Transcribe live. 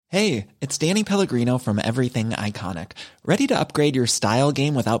Hey, it's Danny Pellegrino from Everything Iconic. Ready to upgrade your style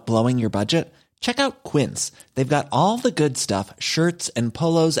game without blowing your budget? Check out Quince. They've got all the good stuff, shirts and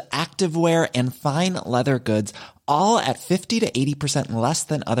polos, activewear, and fine leather goods, all at 50 to 80% less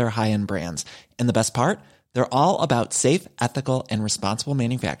than other high-end brands. And the best part? They're all about safe, ethical, and responsible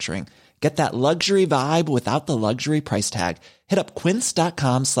manufacturing. Get that luxury vibe without the luxury price tag. Hit up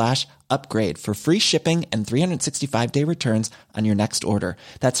quince.com/upgrade for free shipping and 365-day returns on your next order.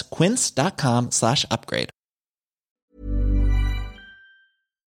 That's quince.com/upgrade.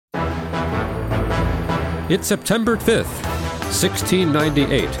 It's September 5th,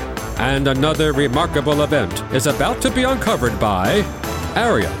 1698, and another remarkable event is about to be uncovered by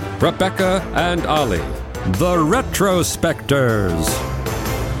Ariel, Rebecca, and Ali, the Retrospectors.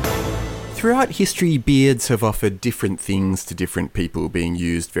 Throughout history, beards have offered different things to different people, being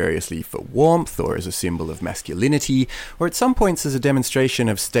used variously for warmth or as a symbol of masculinity, or at some points as a demonstration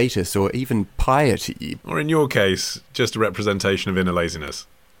of status or even piety. Or in your case, just a representation of inner laziness.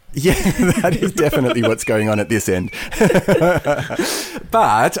 Yeah, that is definitely what's going on at this end.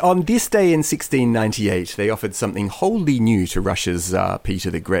 But on this day in 1698, they offered something wholly new to Russia's Tsar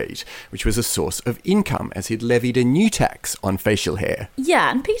Peter the Great, which was a source of income, as he'd levied a new tax on facial hair. Yeah,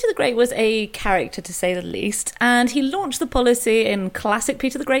 and Peter the Great was a character, to say the least, and he launched the policy in classic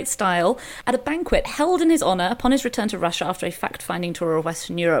Peter the Great style at a banquet held in his honour upon his return to Russia after a fact-finding tour of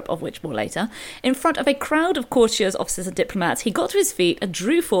Western Europe, of which more later. In front of a crowd of courtiers, officers and diplomats, he got to his feet and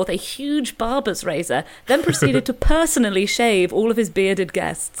drew forth a huge barber's razor, then proceeded to personally shave all of his bearded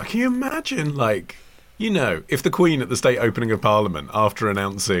guests. Can you imagine, if the Queen at the state opening of Parliament, after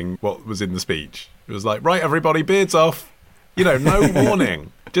announcing what was in the speech, it was like, right, everybody, beards off. No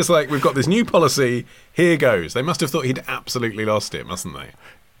warning. Just like, we've got this new policy, here goes. They must have thought he'd absolutely lost it, mustn't they?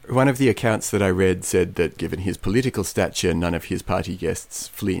 One of the accounts that I read said that given his political stature, none of his party guests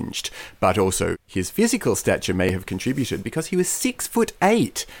flinched, but also his physical stature may have contributed because he was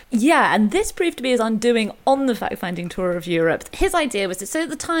 6'8". Yeah, and this proved to be his undoing on the fact-finding tour of Europe. His idea was that, so at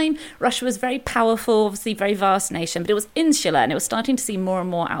the time, Russia was very powerful, obviously very vast nation, but it was insular, and it was starting to seem more and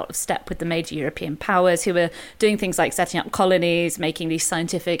more out of step with the major European powers who were doing things like setting up colonies, making these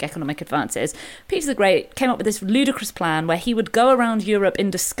scientific, economic advances. Peter the Great came up with this ludicrous plan where he would go around Europe in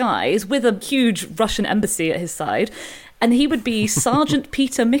disguise with a huge Russian embassy at his side, and he would be Sergeant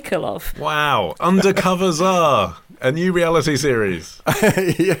Peter Mikolov. Wow, Undercover Tsar, a new reality series.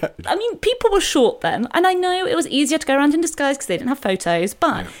 Yeah. I mean, people were short then, and I know it was easier to go around in disguise because they didn't have photos,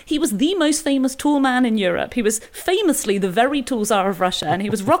 but he was the most famous tall man in Europe. He was famously the very tall Tsar of Russia, and he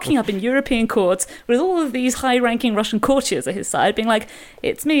was rocking up in European courts with all of these high-ranking Russian courtiers at his side, being like,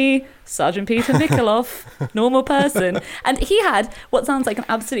 it's me, Sergeant Peter Mikolov, normal person. And he had what sounds like an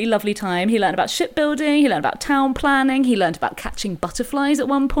absolutely lovely time. He learned about shipbuilding, he learned about town planning, he learned about catching butterflies at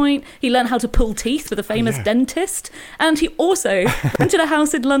one point, he learned how to pull teeth with a famous dentist, and he also rented a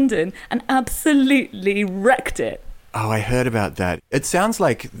house in London and absolutely wrecked it. Oh, I heard about that. It sounds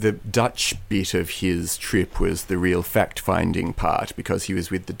like the Dutch bit of his trip was the real fact-finding part, because he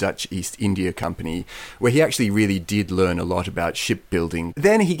was with the Dutch East India Company, where he actually really did learn a lot about shipbuilding.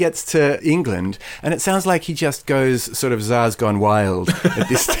 Then he gets to England, and it sounds like he just goes sort of Tsar's gone wild at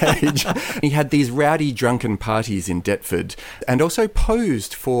this stage. He had these rowdy drunken parties in Deptford, and also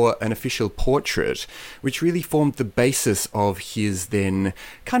posed for an official portrait, which really formed the basis of his then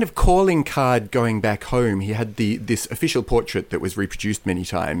kind of calling card going back home. He had this official portrait that was reproduced many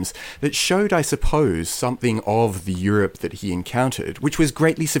times that showed, I suppose, something of the Europe that he encountered, which was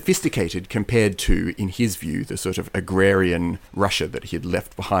greatly sophisticated compared to, in his view, the sort of agrarian Russia that he had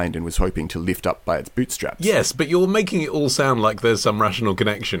left behind and was hoping to lift up by its bootstraps. Yes, but you're making it all sound like there's some rational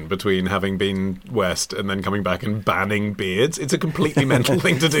connection between having been West and then coming back and banning beards. It's a completely mental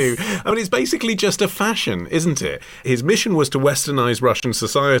thing to do. I mean, it's basically just a fashion, isn't it? His mission was to westernise Russian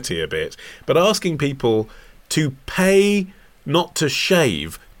society a bit, but asking people to pay, not to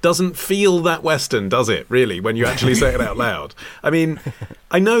shave, doesn't feel that Western, does it, really, when you actually say it out loud? I mean,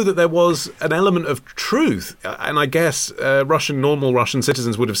 I know that there was an element of truth, and I guess normal Russian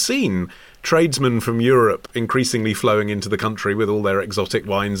citizens would have seen tradesmen from Europe increasingly flowing into the country with all their exotic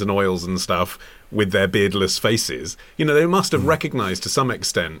wines and oils and stuff with their beardless faces. They must have recognised to some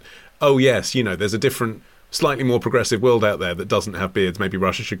extent, oh yes, there's a different, slightly more progressive world out there that doesn't have beards, maybe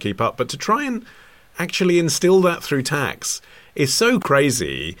Russia should keep up. But to try and actually instill that through tax is so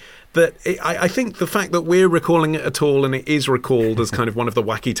crazy that I think the fact that we're recalling it at all, and it is recalled as kind of one of the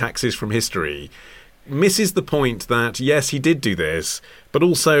wacky taxes from history, misses the point that, yes, he did do this, but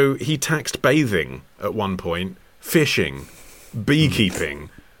also he taxed bathing at one point, fishing, beekeeping,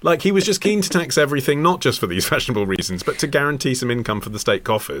 Like, he was just keen to tax everything, not just for these fashionable reasons, but to guarantee some income for the state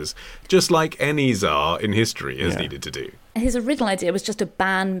coffers, just like any czar in history has needed to do. His original idea was just to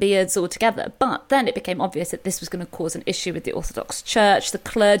ban beards altogether, but then it became obvious that this was going to cause an issue with the Orthodox Church, the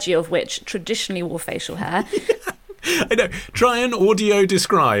clergy of which traditionally wore facial hair. I know. Try and audio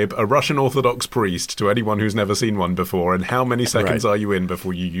describe a Russian Orthodox priest to anyone who's never seen one before, and how many seconds are you in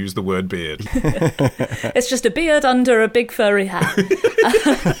before you use the word beard? It's just a beard under a big furry hat.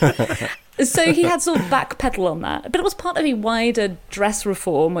 So he had sort of backpedal on that. But it was part of a wider dress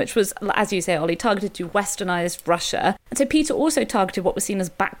reform, which was, as you say, Ollie, targeted to westernised Russia. And so Peter also targeted what was seen as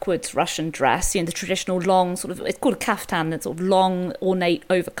backwards Russian dress, the traditional long sort of, it's called a kaftan, that sort of long, ornate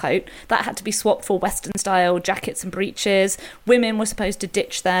overcoat. That had to be swapped for Western-style jackets and breeches. Women were supposed to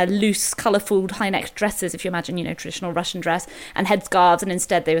ditch their loose, colourful, high-necked dresses, if you imagine, traditional Russian dress, and headscarves, and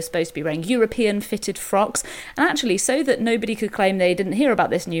instead they were supposed to be wearing European-fitted frocks. And actually, so that nobody could claim they didn't hear about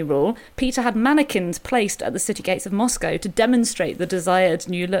this new rule, Peter had mannequins placed at the city gates of Moscow to demonstrate the desired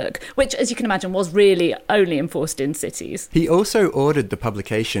new look, which, as you can imagine, was really only enforced in cities. He also ordered the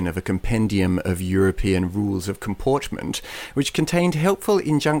publication of a compendium of European rules of comportment, which contained helpful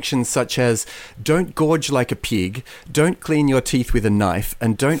injunctions such as don't gorge like a pig, don't clean your teeth with a knife,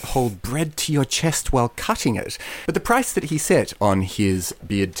 and don't hold bread to your chest while cutting it. But the price that he set on his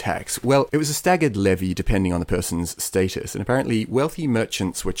beard tax, well, it was a staggered levy depending on the person's status, and apparently wealthy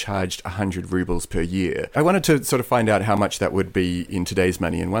merchants were charged 100 rubles per year. I wanted to sort of find out how much that would be in today's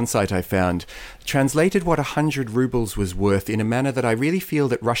money, and one site I found translated what 100 rubles was worth in a manner that I really feel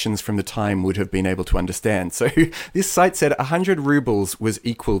that Russians from the time would have been able to understand. So this site said 100 rubles was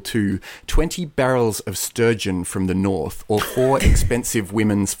equal to 20 barrels of sturgeon from the north, or 4 expensive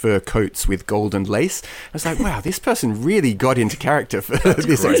women's fur coats with gold and lace. I was like, wow, this person really got into character for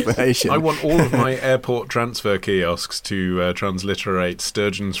this explanation. I want all of my airport transfer kiosks to transliterate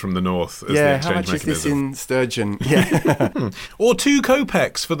sturgeons from the north as the exchange how much mechanism. is this in sturgeon? Yeah. Or 2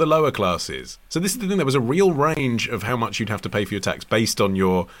 kopecks for the lower classes. So this is the thing, there was a real range of how much you'd have to pay for your tax based on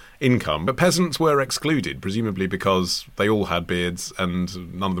your income. But peasants were excluded, presumably because they all had beards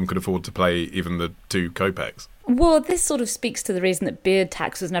and none of them could afford to pay even the 2 kopecks. Well, this sort of speaks to the reason that beard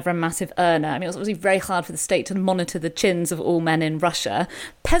tax was never a massive earner. I mean, it was obviously very hard for the state to monitor the chins of all men in Russia.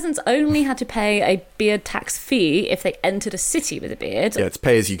 Peasants only had to pay a beard tax fee if they entered a city with a beard. Yeah, it's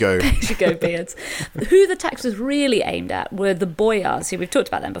pay as you go. Pay as you go beards. Who the tax was really aimed at were the boyars, who we've talked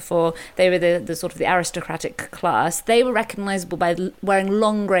about them before. They were the sort of the aristocratic class. They were recognisable by wearing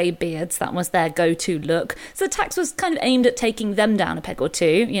long grey beards. That was their go-to look. So the tax was kind of aimed at taking them down a peg or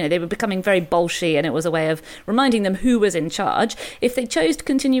two. They were becoming very bolshy, and it was a way of reminding them who was in charge. If they chose to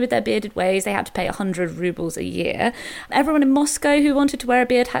continue with their bearded ways, they had to pay 100 rubles a year. Everyone in Moscow who wanted to wear a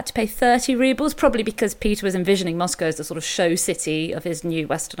beard had to pay 30 rubles, probably because Peter was envisioning Moscow as the sort of show city of his new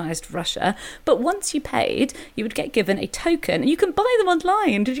westernised Russia. But once you paid, you would get given a token, and you can buy them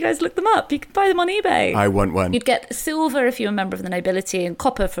online. Did you guys look them up? You can buy them on eBay. I want one. You'd get silver if you were a member of the nobility, and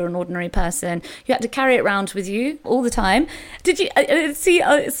copper for an ordinary person. You had to carry it around with you all the time. Did you see?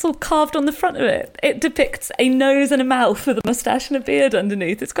 It's all carved on the front of it. It depicts a nose and a mouth with a moustache and a beard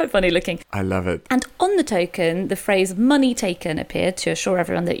underneath. It's quite funny looking. I love it. And on the token, the phrase money taken appeared to assure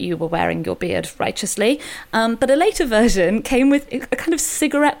everyone that you were wearing your beard righteously. But a later version came with a kind of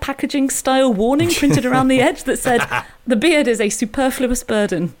cigarette packaging style warning printed around the edge that said, the beard is a superfluous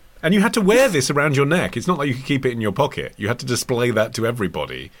burden. And you had to wear this around your neck. It's not like you could keep it in your pocket. You had to display that to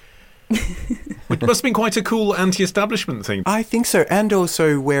everybody. Which must have been quite a cool anti-establishment thing. I think so. And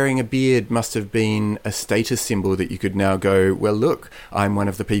also wearing a beard must have been a status symbol that you could now go, well, look, I'm one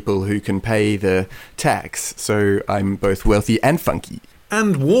of the people who can pay the tax, so I'm both wealthy and funky.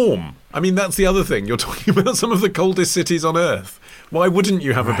 And warm. I mean, that's the other thing. You're talking about some of the coldest cities on Earth. Why wouldn't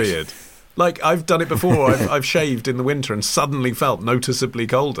you have a beard? Like, I've done it before. I've shaved in the winter and suddenly felt noticeably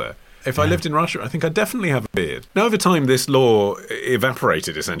colder. If I lived in Russia, I think I'd definitely have a beard. Now, over time, this law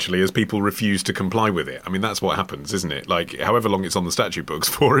evaporated, essentially, as people refused to comply with it. I mean, that's what happens, isn't it? Like, however long it's on the statute books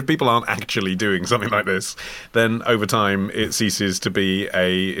for, if people aren't actually doing something like this, then over time it ceases to be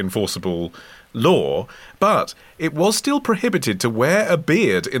a enforceable law. But it was still prohibited to wear a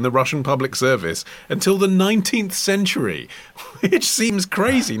beard in the Russian public service until the 19th century, which seems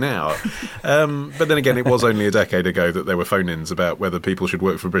crazy now. But then again, it was only a decade ago that there were phone-ins about whether people should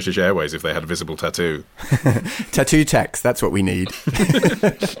work for British Airways if they had a visible tattoo. Tattoo tax, that's what we need.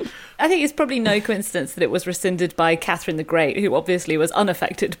 I think it's probably no coincidence that it was rescinded by Catherine the Great, who obviously was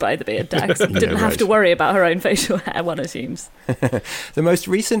unaffected by the beard tax and didn't have to worry about her own facial hair, one assumes. The most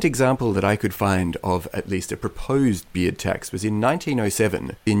recent example that I could find of at least a proposed beard tax was in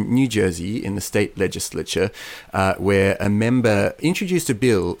 1907 in New Jersey in the state legislature, where a member introduced a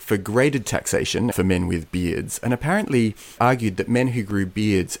bill for graded taxation for men with beards and apparently argued that men who grew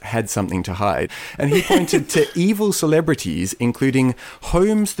beards had something to hide. And he pointed to evil celebrities, including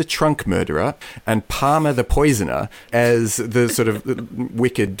Holmes the trunk murderer and Palmer the poisoner, as the sort of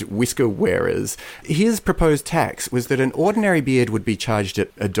wicked whisker wearers. His proposed tax was that an ordinary beard would be charged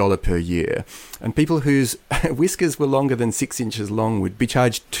at $1 per year, and people whose whiskers were longer than 6 inches long would be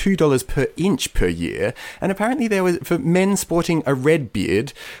charged $2 per inch per year. And apparently there was, for men sporting a red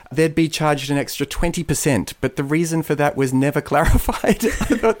beard, they'd be charged an extra 20%, but the reason for that was never clarified.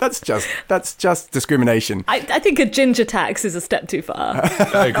 I thought that's just discrimination. I think a ginger tax is a step too far.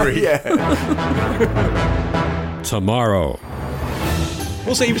 I agree. Tomorrow.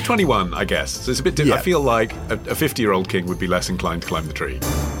 Also, he was 21, I guess. So it's a bit different. I feel like a 50-year-old king would be less inclined to climb the tree.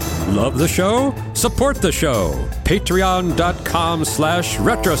 Love the show? Support the show.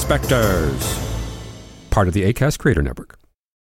 Patreon.com/retrospectors. Part of the Acast Creator Network.